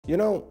You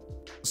know,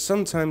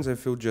 sometimes I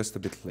feel just a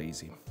bit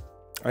lazy.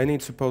 I need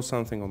to post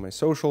something on my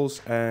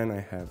socials and I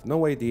have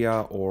no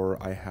idea,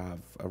 or I have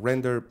a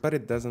render but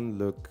it doesn't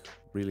look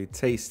really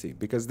tasty,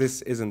 because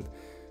this isn't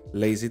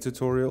lazy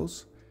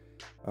tutorials.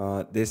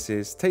 This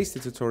is tasty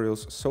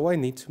tutorials, so I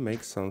need to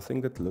make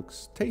something that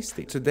looks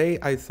tasty. Today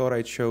I thought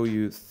I'd show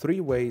you 3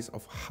 ways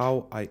of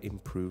how I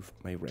improve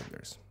my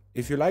renders.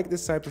 If you like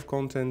this type of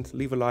content,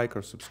 leave a like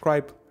or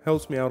subscribe,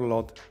 helps me out a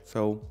lot,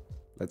 so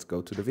let's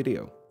go to the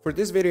video. For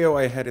this video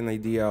I had an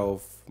idea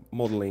of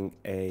modeling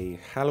a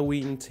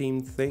Halloween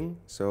themed thing,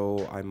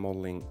 so I'm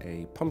modeling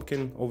a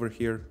pumpkin over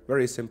here,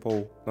 very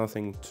simple,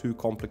 nothing too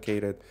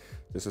complicated,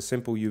 just a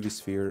simple UV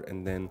sphere,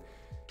 and then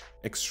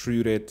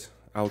extrude it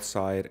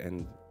outside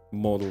and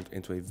modeled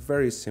into a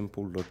very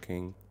simple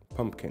looking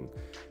pumpkin.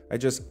 I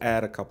just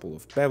add a couple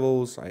of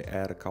bevels, I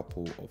add a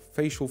couple of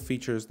facial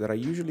features that I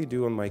usually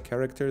do on my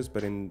characters,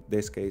 but in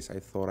this case I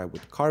thought I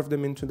would carve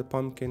them into the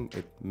pumpkin.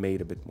 It made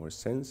a bit more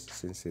sense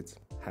since it's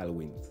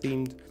Halloween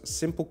themed.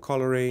 Simple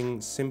coloring,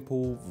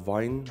 simple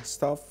vine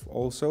stuff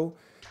also,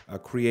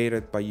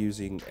 created by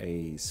using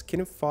a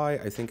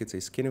Skinify, I think it's a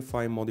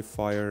Skinify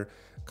modifier,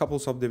 a couple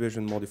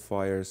subdivision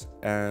modifiers,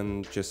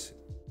 and just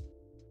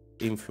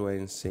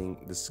influencing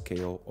the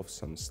scale of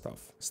some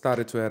stuff.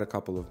 Started to add a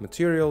couple of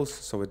materials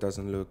so it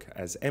doesn't look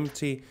as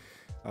empty.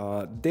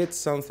 Did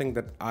something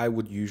that I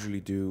would usually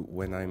do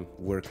when I'm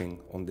working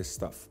on this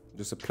stuff.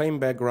 Just a plain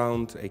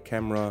background, a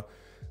camera,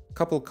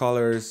 couple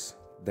colors,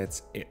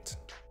 that's it.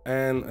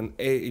 And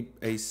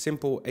a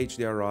simple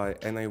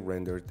HDRI, and I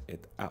rendered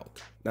it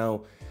out.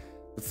 Now,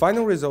 the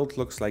final result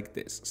looks like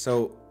this.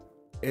 So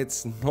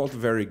it's not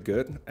very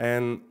good,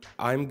 and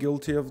I'm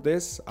guilty of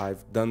this.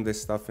 I've done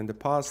this stuff in the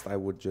past. I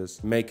would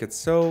just make it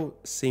so,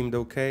 seemed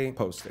okay,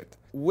 post it.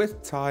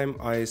 With time,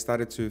 I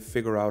started to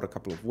figure out a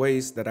couple of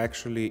ways that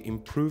actually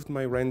improved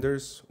my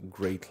renders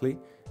greatly,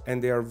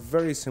 and they are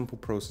very simple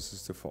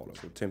processes to follow.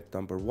 So tip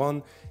number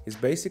 1 is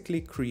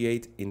basically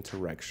create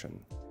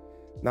interaction.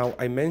 Now,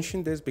 I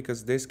mentioned this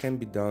because this can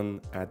be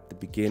done at the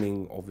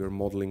beginning of your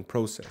modeling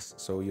process,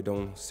 so you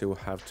don't still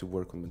have to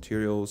work on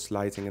materials,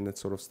 lighting, and that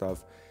sort of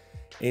stuff.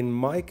 In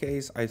my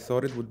case, I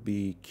thought it would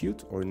be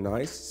cute or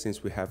nice,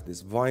 since we have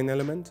this vine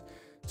element,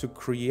 to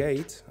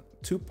create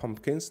 2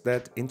 pumpkins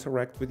that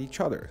interact with each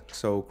other.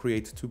 So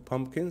create 2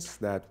 pumpkins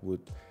that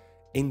would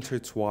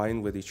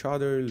intertwine with each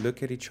other,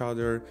 look at each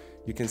other.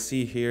 You can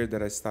see here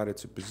that I started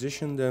to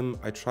position them.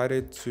 I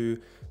tried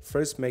to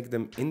first make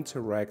them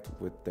interact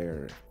with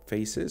their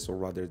faces, or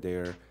rather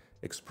their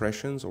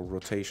expressions or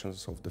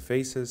rotations of the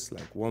faces,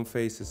 like one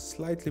face is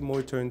slightly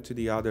more turned to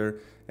the other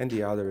and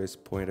the other is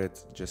pointed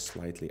just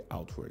slightly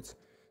outwards.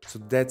 So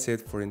that's it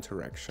for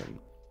interaction.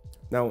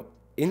 Now,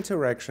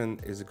 interaction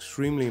is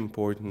extremely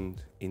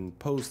important in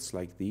posts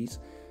like these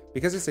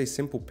because it's a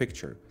simple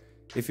picture.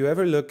 If you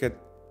ever look at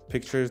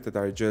pictures that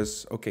are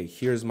just, okay,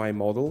 here's my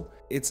model,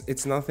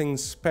 it's nothing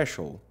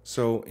special.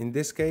 So in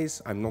this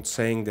case, I'm not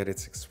saying that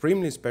it's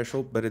extremely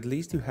special, but at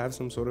least you have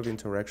some sort of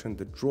interaction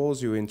that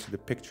draws you into the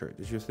picture,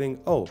 that you think,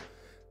 oh,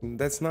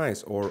 that's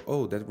nice, or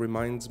oh, that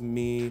reminds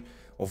me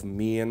of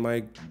me and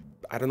my,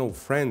 I don't know,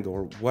 friend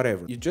or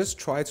whatever. You just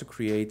try to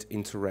create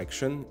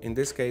interaction. In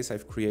this case,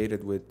 I've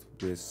created with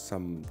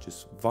some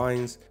just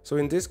vines. So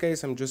in this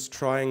case, I'm just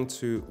trying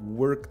to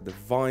work the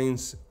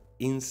vines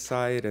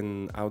inside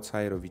and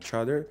outside of each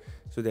other,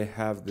 so they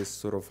have this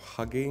sort of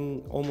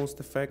hugging almost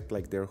effect,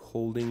 like they're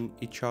holding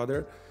each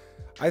other.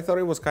 I thought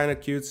it was kind of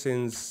cute,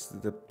 since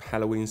the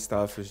Halloween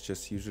stuff is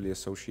just usually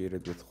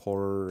associated with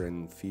horror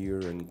and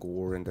fear and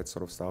gore and that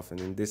sort of stuff, and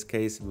in this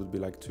case it would be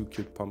like 2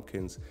 cute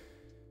pumpkins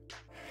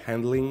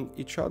handling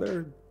each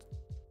other.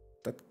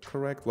 That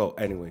correct? Well,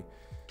 anyway,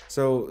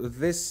 so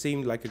this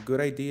seemed like a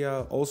good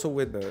idea. Also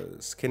with the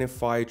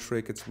Skinify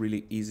trick, it's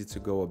really easy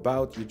to go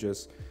about. You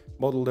just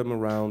model them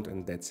around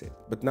and that's it.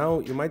 But now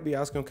you might be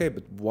asking, okay,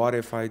 but what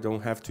if I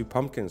don't have 2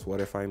 pumpkins? What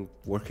if I'm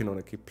working on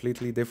a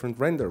completely different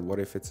render? What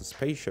if it's a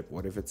spaceship?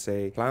 What if it's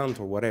a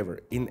plant or whatever?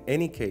 In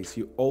any case,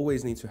 you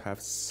always need to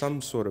have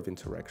some sort of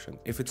interaction.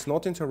 If it's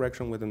not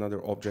interaction with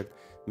another object,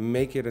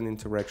 make it an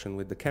interaction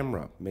with the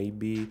camera.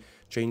 Maybe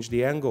change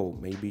the angle,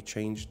 maybe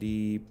change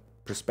the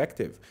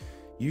perspective.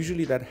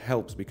 Usually that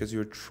helps because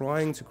you're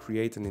trying to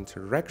create an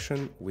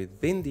interaction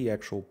within the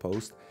actual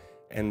post,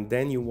 and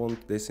then you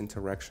want this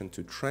interaction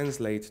to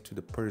translate to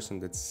the person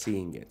that's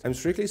seeing it. I'm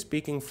strictly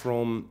speaking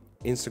from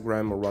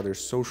Instagram, or rather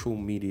social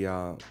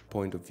media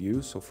point of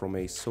view, so from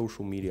a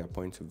social media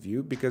point of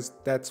view, because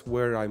that's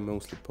where I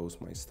mostly post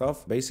my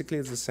stuff. Basically,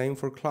 it's the same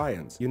for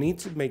clients. You need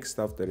to make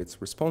stuff that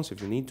it's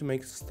responsive. You need to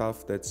make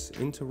stuff that's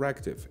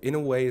interactive in a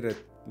way that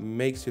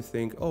makes you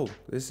think, oh,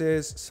 this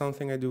is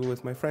something I do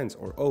with my friends,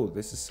 or oh,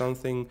 this is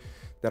something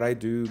that I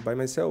do by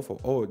myself, or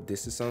oh,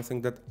 this is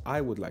something that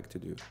I would like to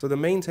do. So the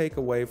main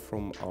takeaway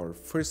from our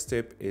first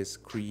tip is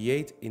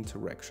create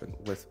interaction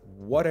with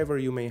whatever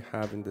you may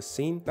have in the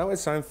scene. Now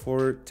it's time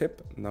for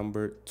tip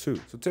number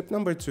 2. So tip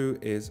number 2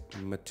 is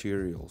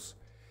materials.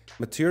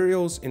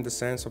 Materials in the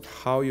sense of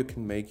how you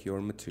can make your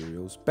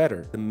materials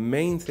better. The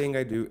main thing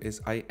I do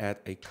is I add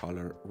a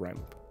color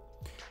ramp.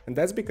 And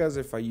that's because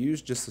if I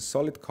use just a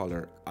solid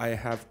color, I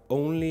have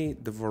only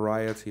the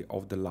variety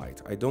of the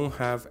light. I don't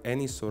have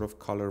any sort of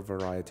color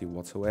variety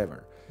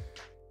whatsoever.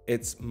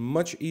 It's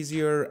much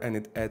easier and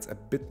it adds a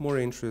bit more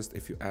interest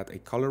if you add a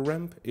color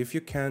ramp. If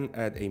you can,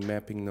 add a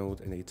mapping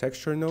node and a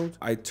texture node.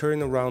 I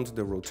turn around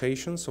the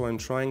rotation, so I'm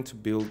trying to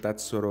build that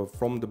sort of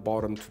from the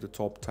bottom to the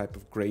top type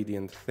of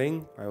gradient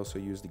thing. I also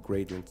use the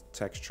gradient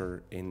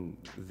texture in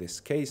this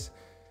case.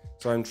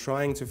 So I'm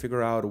trying to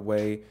figure out a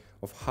way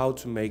of how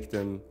to make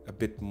them a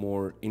bit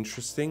more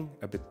interesting,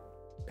 a bit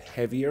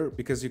heavier,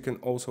 because you can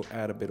also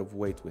add a bit of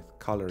weight with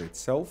color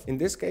itself. In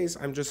this case,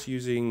 I'm just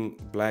using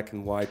black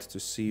and white to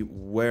see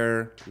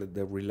where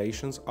the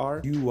relations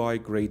are. UI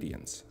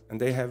gradients, and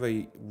they have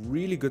a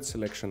really good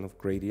selection of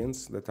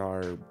gradients that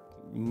are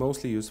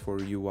mostly used for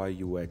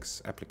UI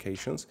UX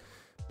applications,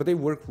 but they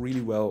work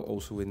really well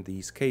also in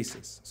these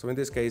cases. So in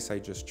this case, I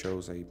just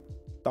chose a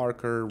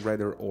darker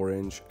redder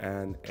orange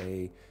and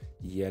a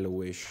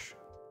yellowish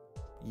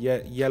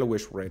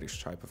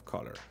reddish type of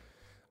color.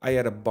 I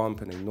add a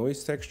bump and a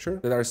noise texture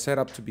that are set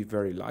up to be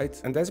very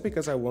light, and that's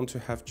because I want to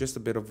have just a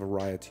bit of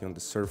variety on the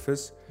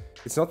surface.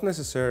 It's not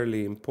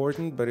necessarily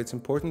important, but it's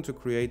important to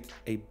create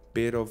a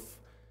bit of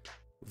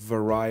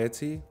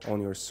variety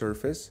on your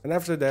surface. And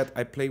after that,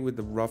 I play with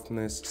the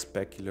roughness,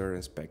 specular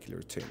and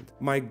specular tint.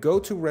 My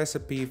go-to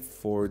recipe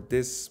for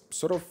this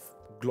sort of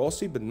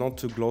glossy but not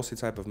too glossy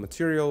type of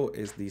material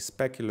is the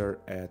specular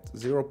at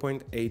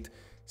 0.8,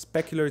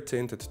 specular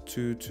tint at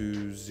 2 to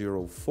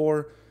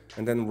 0.4,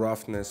 and then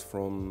roughness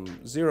from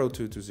 0.2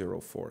 to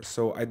 0.4.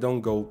 So I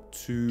don't go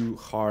too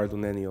hard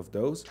on any of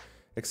those,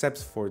 except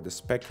for the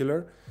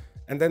specular.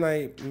 And then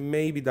I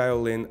maybe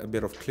dial in a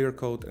bit of clear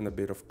coat and a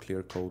bit of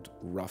clear coat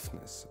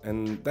roughness.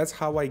 And that's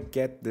how I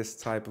get this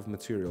type of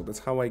material. That's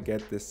how I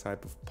get this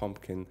type of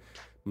pumpkin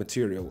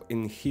material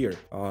in here.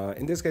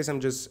 In this case, I'm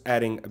just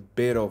adding a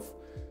bit of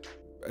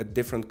a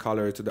different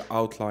color to the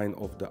outline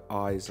of the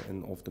eyes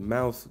and of the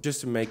mouth,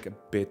 just to make a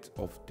bit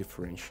of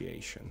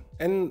differentiation.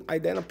 And I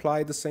then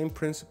apply the same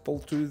principle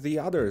to the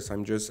others.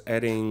 I'm just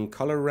adding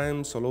color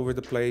ramps all over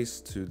the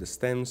place, to the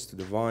stems, to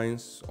the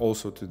vines,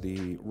 also to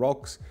the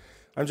rocks.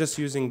 I'm just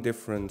using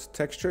different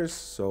textures.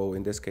 So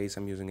in this case,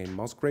 I'm using a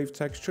Musgrave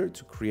texture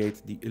to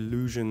create the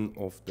illusion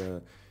of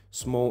the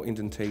small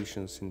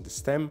indentations in the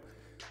stem.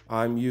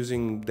 I'm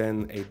using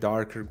then a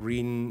darker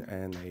green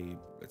and a,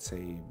 let's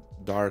say,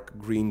 dark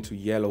green to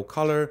yellow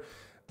color.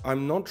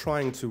 I'm not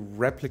trying to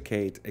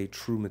replicate a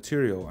true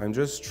material. I'm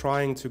just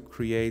trying to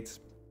create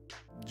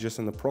just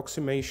an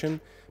approximation,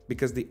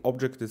 because the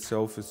object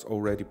itself is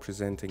already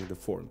presenting the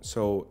form.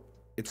 So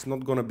it's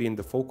not going to be in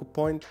the focal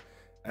point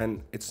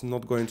and it's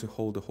not going to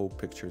hold the whole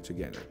picture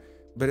together.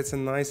 But it's a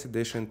nice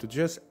addition to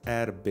just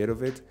add a bit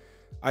of it.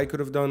 I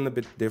could have done a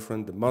bit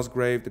different, the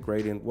Musgrave, the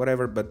gradient,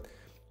 whatever, but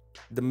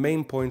the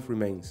main point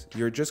remains.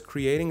 You're just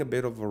creating a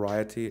bit of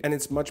variety, and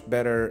it's much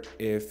better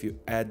if you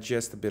add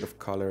just a bit of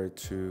color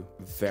to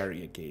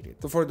variegate it.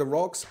 So for the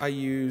rocks, I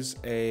use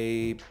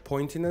a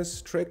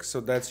pointiness trick. So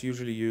that's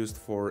usually used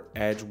for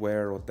edge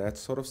wear or that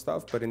sort of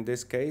stuff. But in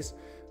this case,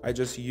 I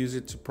just use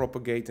it to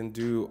propagate and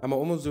do, I'm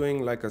almost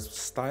doing like a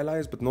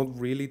stylized, but not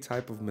really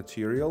type of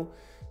material.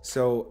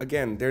 So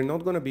again, they're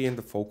not going to be in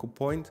the focal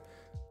point.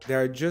 They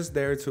are just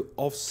there to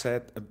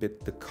offset a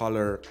bit the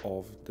color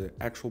of the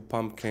actual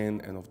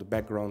pumpkin and of the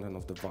background and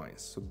of the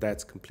vines. So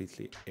that's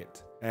completely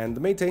it. And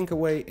the main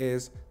takeaway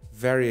is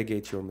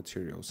variegate your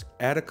materials.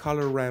 Add a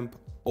color ramp.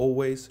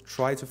 Always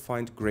try to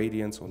find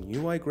gradients on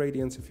UI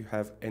gradients if you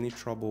have any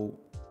trouble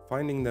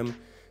finding them,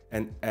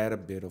 and add a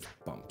bit of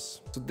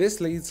bumps. So this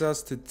leads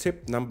us to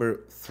tip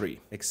number 3.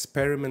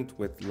 Experiment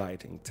with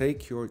lighting.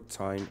 Take your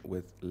time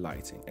with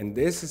lighting. And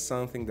this is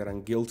something that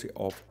I'm guilty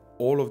of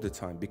all of the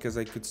time, because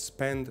I could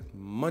spend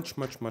much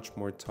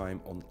more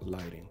time on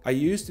lighting. I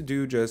used to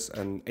do just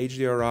an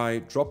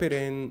HDRI, drop it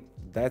in,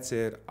 that's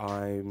it,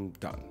 I'm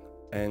done,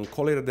 and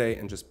call it a day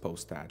and just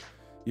post that.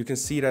 You can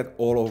see that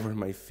all over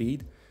my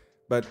feed.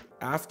 But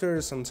after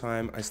some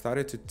time, I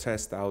started to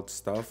test out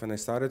stuff, and I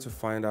started to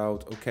find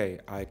out, okay,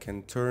 I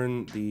can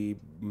turn the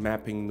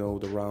mapping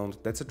node around.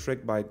 That's a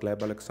trick by Gleb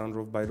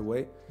Alexandrov, by the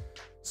way.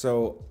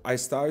 So I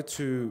started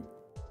to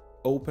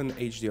open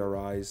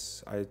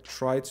HDRIs. I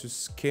try to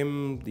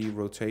skim the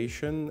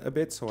rotation a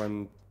bit, so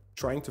I'm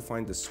trying to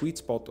find the sweet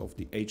spot of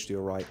the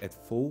HDRI at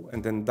full,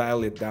 and then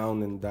dial it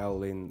down and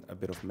dial in a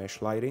bit of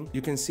mesh lighting.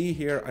 You can see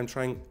here I'm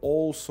trying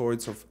all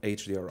sorts of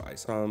HDRIs.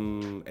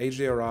 Some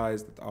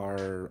HDRIs that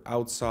are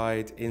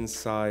outside,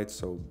 inside,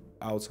 so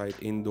outside,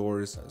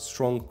 indoors,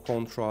 strong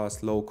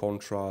contrast, low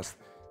contrast,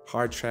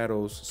 hard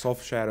shadows,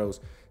 soft shadows.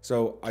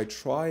 So I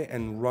try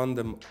and run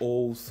them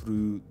all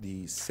through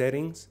the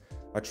settings.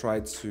 I try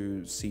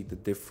to see the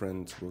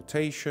different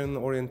rotation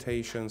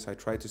orientations. I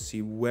try to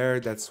see where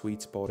that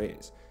sweet spot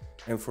is.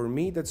 And for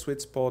me, that sweet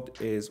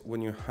spot is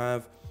when you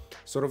have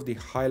sort of the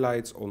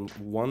highlights on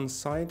one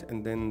side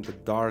and then the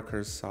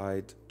darker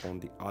side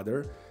on the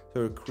other. So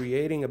you're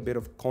creating a bit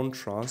of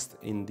contrast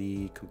in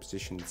the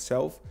composition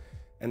itself.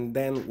 And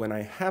then when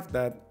I have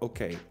that,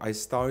 okay, I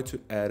start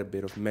to add a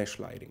bit of mesh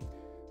lighting.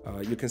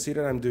 You can see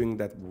that I'm doing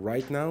that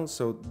right now.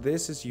 So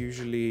this is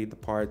usually the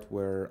part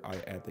where I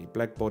add a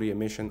black body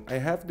emission. I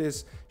have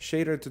this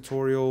shader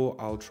tutorial.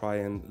 I'll try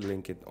and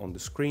link it on the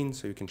screen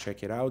so you can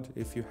check it out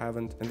if you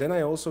haven't. And then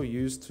I also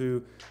used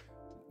to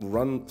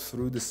run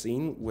through the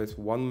scene with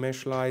one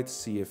mesh light,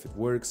 see if it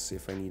works,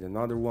 if I need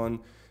another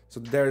one. So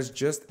there's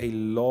just a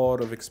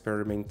lot of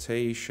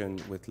experimentation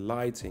with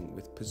lighting,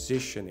 with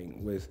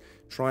positioning, with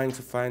trying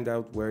to find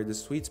out where the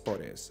sweet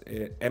spot is.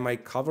 Am I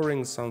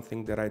covering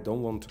something that I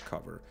don't want to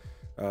cover?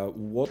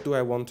 What do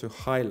I want to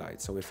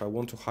highlight? So if I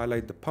want to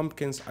highlight the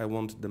pumpkins, I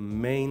want the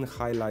main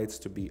highlights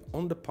to be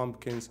on the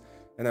pumpkins,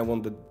 and I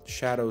want the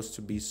shadows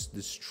to be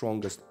the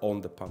strongest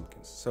on the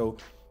pumpkins. So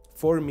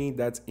for me,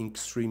 that's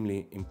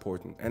extremely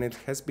important, and it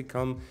has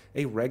become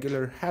a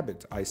regular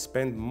habit. I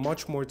spend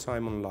much more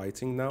time on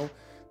lighting now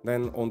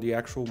than on the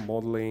actual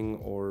modeling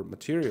or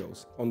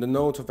materials. On the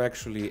note of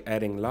actually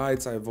adding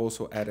lights, I've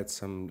also added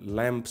some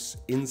lamps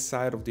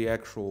inside of the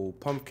actual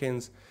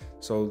pumpkins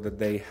so that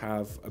they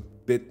have a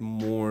bit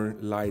more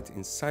light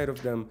inside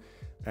of them.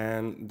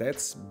 And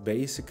that's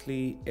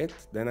basically it.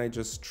 Then I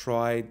just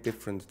try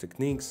different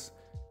techniques,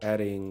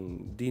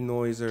 adding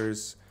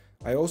denoisers.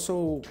 I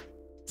also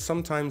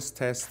sometimes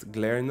test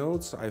glare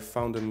nodes. I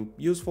found them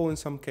useful in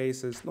some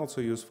cases, not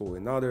so useful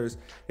in others.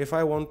 If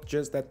I want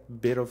just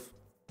that bit of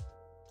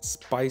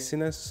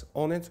spiciness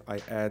on it, I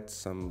add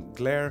some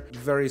glare,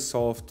 very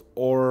soft,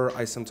 or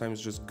I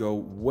sometimes just go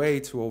way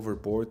too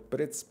overboard,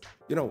 but it's,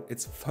 you know,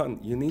 it's fun.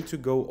 You need to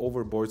go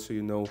overboard so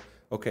you know,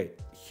 okay,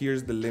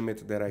 here's the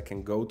limit that I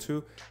can go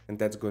to, and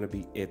that's going to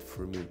be it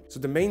for me. So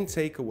the main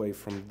takeaway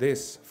from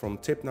this, from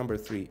tip number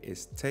 3,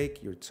 is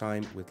take your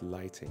time with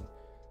lighting.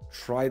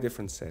 Try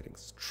different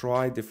settings,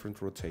 try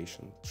different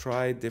rotation,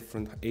 try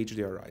different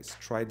HDRIs,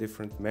 try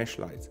different mesh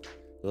lights,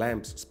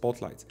 lamps,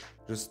 spotlights.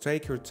 Just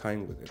take your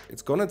time with it.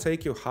 It's gonna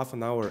take you half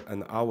an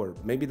hour.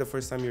 Maybe the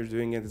first time you're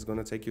doing it, it's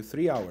gonna take you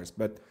 3 hours,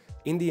 but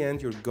in the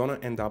end, you're gonna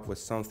end up with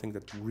something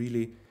that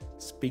really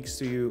speaks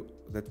to you,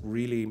 that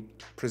really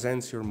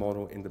presents your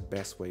model in the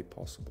best way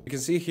possible. You can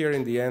see here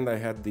in the end, I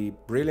had the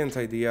brilliant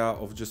idea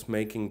of just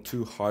making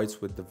 2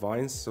 hearts with the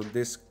vines. So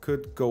this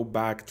could go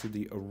back to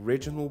the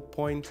original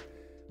point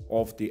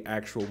of the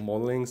actual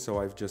modeling. So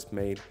I've just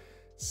made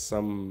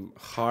some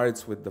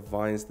hearts with the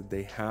vines that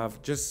they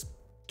have, just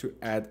to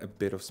add a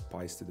bit of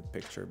spice to the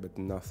picture, but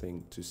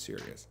nothing too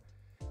serious.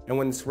 And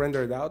when it's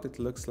rendered out, it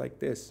looks like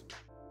this.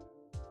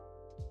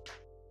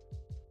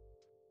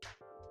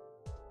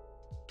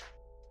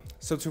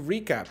 So to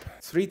recap,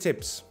 3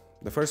 tips.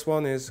 The first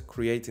one is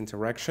create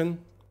interaction,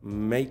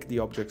 make the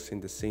objects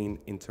in the scene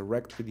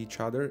interact with each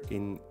other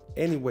in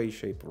any way,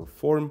 shape or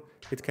form.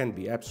 It can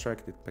be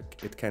abstract,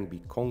 it can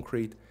be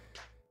concrete.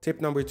 Tip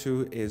number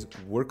 2 is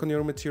work on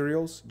your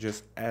materials.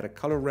 Just add a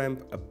color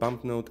ramp, a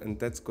bump node, and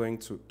that's going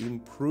to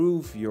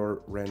improve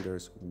your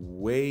renders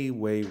way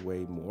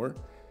more.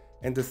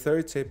 And the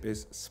third tip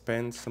is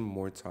spend some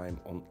more time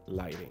on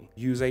lighting.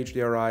 Use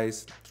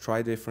HDRIs,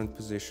 try different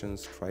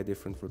positions, try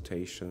different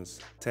rotations,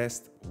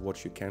 test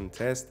what you can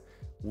test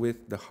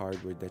with the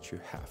hardware that you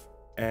have.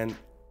 And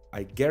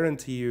I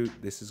guarantee you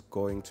this is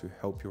going to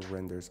help your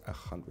renders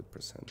 100%.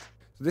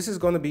 So this is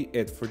going to be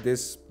it for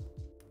this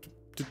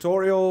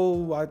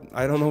tutorial.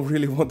 I don't know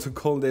really what to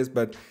call this,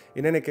 but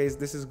in any case,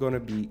 this is going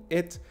to be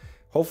it.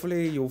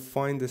 Hopefully you'll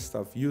find this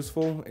stuff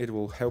useful. It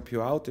will help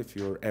you out if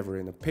you're ever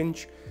in a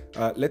pinch.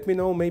 Let me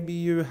know, maybe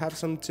you have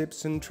some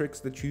tips and tricks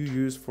that you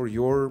use for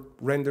your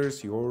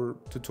renders, your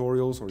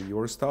tutorials, or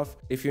your stuff.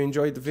 If you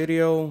enjoyed the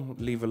video,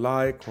 leave a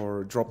like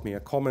or drop me a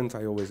comment.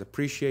 I always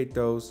appreciate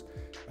those.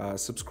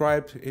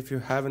 Subscribe if you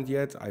haven't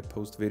yet. I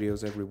post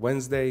videos every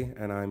Wednesday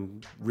and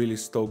I'm really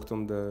stoked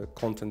on the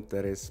content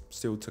that is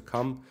still to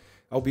come.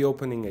 I'll be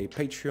opening a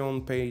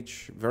Patreon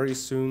page very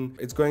soon.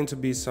 It's going to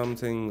be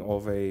something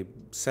of a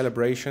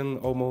celebration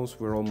almost.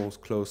 We're almost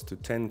close to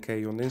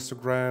 10K on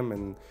Instagram,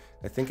 and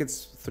I think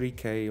it's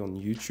 3K on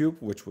YouTube,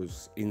 which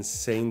was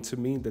insane to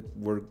me that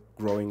we're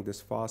growing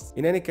this fast.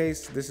 In any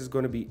case, this is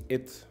going to be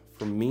it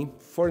from me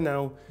for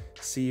now.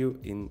 See you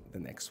in the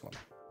next one.